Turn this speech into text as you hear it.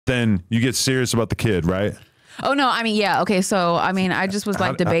then you get serious about the kid, right? Oh no, I mean, yeah, okay. So I mean, I just was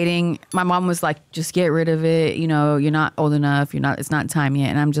like debating. My mom was like, just get rid of it. You know, you're not old enough. It's not time yet.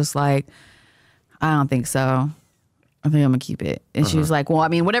 And I'm just like, I don't think so. I think I'm gonna keep it. And she was like, well, I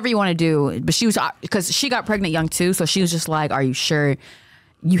mean, whatever you want to do. But she was, because she got pregnant young too. So she was just like, are you sure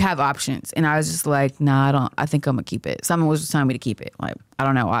you have options? And I was just like, nah, I don't. I think I'm gonna keep it. Someone was just telling me to keep it. Like, I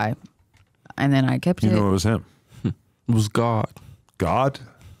don't know why. And then I kept it. You know it was him. It was God. God?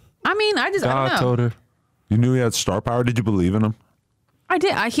 I mean, I don't know. God told her. You knew he had star power. Did you believe in him? I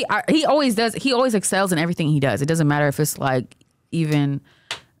did. He always does. He always excels in everything he does. It doesn't matter if it's like even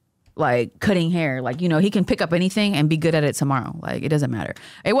like cutting hair. Like, you know, he can pick up anything and be good at it tomorrow. Like, it doesn't matter.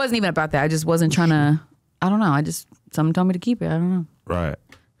 It wasn't even about that. I just wasn't trying to, I don't know. Someone told me to keep it. I don't know. Right.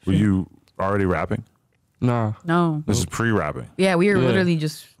 Were you already rapping? Nah. No. This is pre-rapping. Yeah, we were literally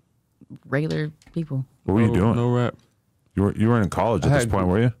just regular people. What were you doing? No rap. You weren't in college at this point,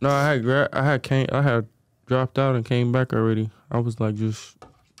 were you? No, I had dropped out and came back already. I was like just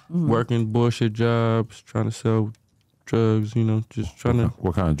working bullshit jobs, trying to sell drugs, you know, just trying to.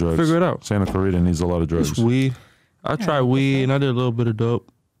 What kind of drugs? Figure it out. Santa Clarita needs a lot of drugs. Just weed. I tried weed and I did a little bit of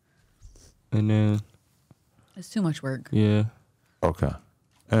dope. And then. It's too much work. Yeah. Okay.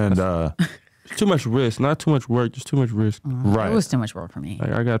 And it's too much risk, not too much work, just too much risk. right. It was too much work for me.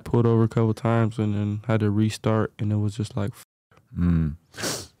 Like I got pulled over a couple times and then had to restart, and it was just like.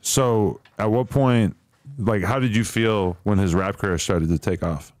 So at what point, like, how did you feel when his rap career started to take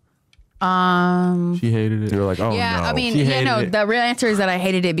off? She hated it. You were like, oh yeah, no. I mean, She yeah, no. hated it. The real answer is that I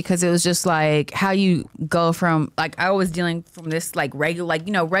hated it because it was just like how you go from like I was dealing from this like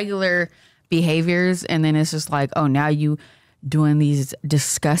regular behaviors, and then it's just like, oh, now you doing these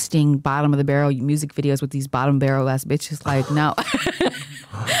disgusting bottom of the barrel music videos with these bottom barrel ass bitches. Like, no.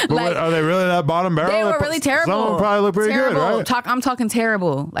 But wait, are they really that bottom barrel? They were really terrible. Some of them probably look pretty terrible. good, right? I'm talking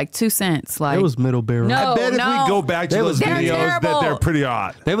terrible, like 2 cents. Like It was middle barrel. No. I bet if we go back to those They're videos that terrible. they're pretty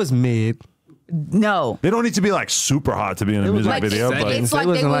hot. They was mid. no. They don't need to be like super hot to be in a music Like, video. But it's They like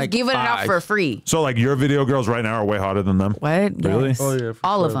they wasn't was like giving it out 5. for free. so like your video girls right now are way hotter than them. What? Really? Yes. Oh yeah, for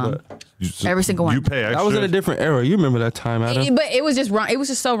All sure, of them. but Every single one. You pay extra. I was in a different era. You remember that time, Adam? But it was just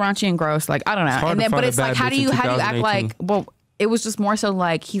so raunchy and gross. Like, I don't know. hard And to then, but find a it's like, bad how do bitch you in act like? 2018. Well, it was just more so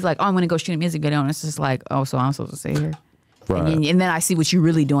like he's like, oh, I'm gonna go shoot a music video, and it's just like, oh, so I'm supposed to sit here. Right. And then I see what you're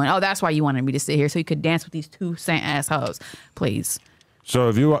really doing. Oh, that's why you wanted me to sit here so you could dance with these 2 cent assholes, please. So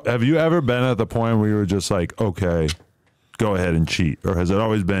have you ever been at the point where you were just like, okay, go ahead and cheat, or has it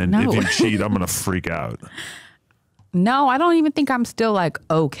always been No. if you cheat, I'm gonna freak out? No, I don't even think I'm still like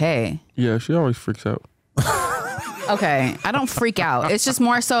okay. Yeah, she always freaks out. Okay, I don't freak out. It's just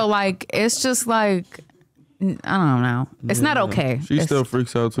more so like it's just like I don't know. It's not okay. She It's- still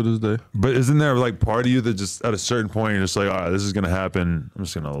freaks out to this day. But isn't there like part of you that just at a certain point you're just like, all right, this is gonna happen. I'm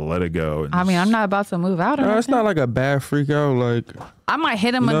just gonna let it go. And I mean, I'm not about to move out. Or No, it's nothing. not like a bad freak out. Like I might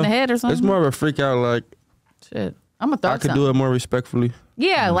hit him you in know, the head or something. It's more of a freak out. Like Shit. I'm gonna throw I could something. do it more respectfully.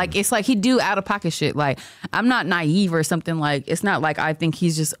 Yeah, like it's like he do out of pocket shit. Like I'm not naive or something. Like it's not like I think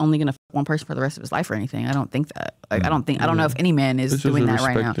he's just only gonna f one person for the rest of his life or anything. I don't think that. Like I don't know if any man is It's just doing a that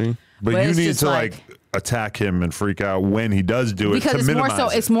right respect now. thing. but you it's need just to like attack him and freak out when he does do it because to it's more minimize so.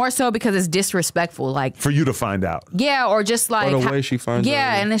 it, It's more so because it's disrespectful. Like for you to find out. yeah, or just like the way she finds out,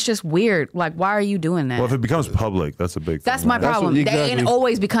 Yeah, yeah. and it's just weird. Like why are you doing that? Well, if it becomes public, that's a big That's thing. my right? problem. what- exactly. And it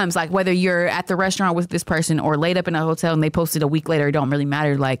always becomes like whether you're at the restaurant with this person or laid up in a hotel and they posted a week later, it don't really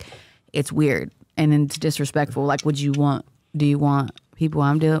matter. Like it's weird and then it's disrespectful. Like, would you want? Do you want people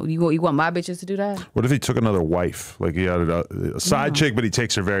I'm dealing? You want my bitches to do that? What if he took another wife? Like he had a side chick, but he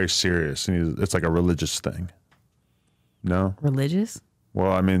takes her very serious, and it's like a religious thing. No. Religious?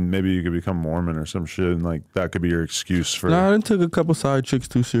 Well, I mean, maybe you could become Mormon or some shit, and like that could be your excuse for. Nah, I done took a couple side chicks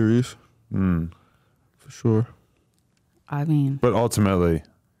too serious. For sure. I mean, But ultimately,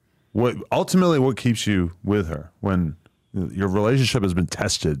 what keeps you with her when your relationship has been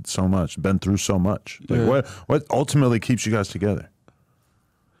tested so much, been through so much? Like Yeah. what ultimately keeps you guys together?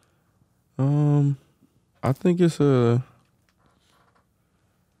 I think it's more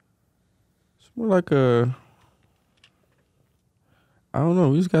like I don't know.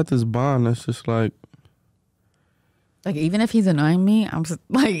 We just got this bond that's just like even if he's annoying me, I'm just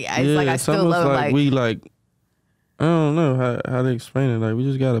like, it's like I it's still almost love him. like Like we like. I don't know how to explain it. Like we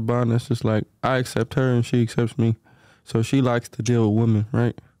just got a bond that's just like I accept her and she accepts me, so she likes to deal with women,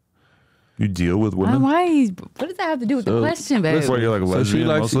 right? You deal with women? Why? What does that have to do with the question, babe? What, you're like a lesbian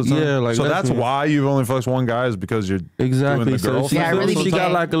most of the time? Yeah, like so that's lesbian. why you've only fucked one guy is because you're Exactly. doing the So girl she, thing? Yeah, I really she be got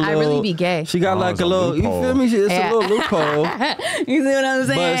gay. like a little. I really be gay. She got like it's a a little. You loophole. feel me? It's Yeah. a little loophole. You see what I'm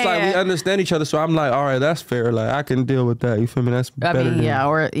saying? But it's like we understand each other, so I'm like, all right, that's fair. Like I can deal with that. You feel me? That's I better. mean, than yeah,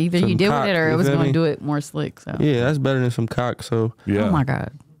 or either you some did cock, with it or you it was feel going to me? do it more slick. So. Yeah, that's better than some cock. So Yeah. Oh my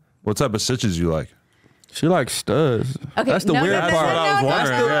God. What type of stitches you like? she likes studs. Okay, That's the weird part. That's what I was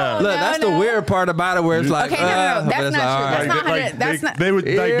wondering, yeah. Look, that's the weird part about it, where it's like, Okay, no. but That's it's not like, true. all That's right. not how to- that's not. They would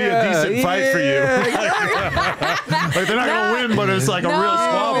like be a decent fight for you. Yeah. Like they're not gonna win, but it's like a real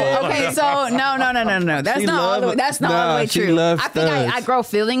squabble. Okay, so no. That's She not all the way. love- That's not all the nah, way she true. loves I think I studs. grow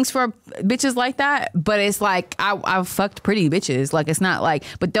feelings for bitches like that, but it's like I've fucked pretty bitches. Like it's not like,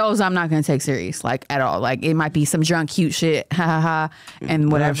 but those I'm not gonna take serious like at all. Like it might be some drunk cute shit, ha ha ha,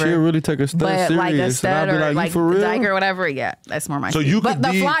 and whatever. She'll really take a stud But serious. like a and stud I'll be or like, like you for real? dyke or whatever, yeah, that's more my. So shit. you but could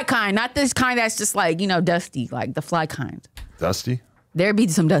the be- fly kind, not this kind that's just like dusty, like the fly kind. Dusty? There be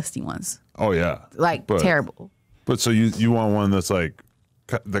some dusty ones, Oh yeah. like But- terrible. But so you want one that's like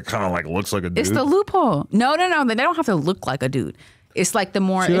that kind of like looks like a dude? It's the loophole. No, they don't have to look like a dude. It's like the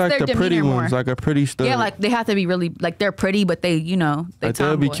more, She it's like their the demeanor pretty more. ones, like a pretty stud. Yeah, like they have to be really like they're pretty, but they they like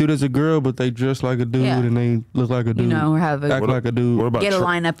they'll be tomboy. cute as a girl, but they dress like a dude Yeah. and they look like a dude. or have a act like a dude. What about get a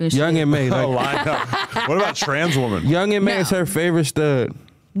lineup and shit. Young and May. Oh, Like, lineup. What about trans woman? Young and May No. is her favorite stud.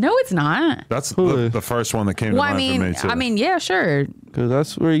 No, it's not. That's Who the, is? the first one that came to Well, mind for me too. yeah, sure, Cause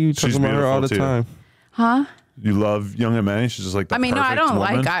that's where you talk She's about her all the beautiful, too. time. huh? You love Young and May. She's just like the I mean, no, I perfect don't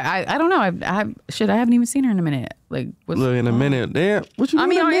woman. like. I don't know. I haven't even seen her in a minute. Like, what's, Look, in a minute. Damn. What you I mean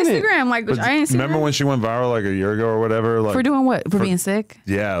mean, in a on minute? Instagram, like, But I ain't seen remember her. when she went viral like a year ago or whatever? Like For doing what? For being sick?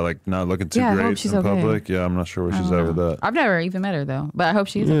 yeah, like not looking too Yeah, I great hope she's in okay. public. Yeah, I'm not sure where she's at with that. I've never even met her though, but I hope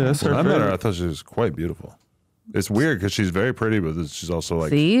she's. Yeah, okay. that's her When I met her, I favorite. thought she was quite beautiful. It's weird because she's very pretty, but she's also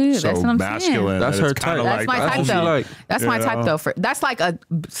like See? so That's what I'm saying. masculine. That's that her it's kinda type. That's my that's type what she though. like. That's my You type know? though. That's like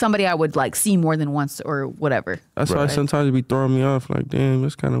somebody I would like see more than once or whatever. That's why Right. sometimes it be throwing me off. Like, damn,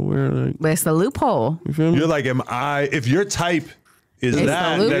 that's kind of weird. Like, But it's the loophole. you feel me? You're like, am I? If your type is It's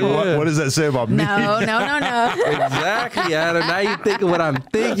that, the then loophole. what does that say about me? No. Exactly, Adam. Now you thinking what I'm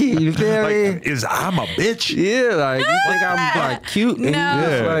thinking. You feel me? Like, I'm a bitch? Yeah, like you think I'm like cute and you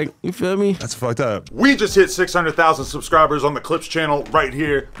just No. like, you feel me? That's fucked up. We just hit 600,000 subscribers on the Clips channel right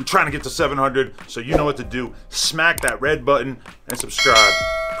here. We're trying to get to 700, so you know what to do. Smack that red button and subscribe.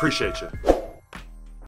 Appreciate you.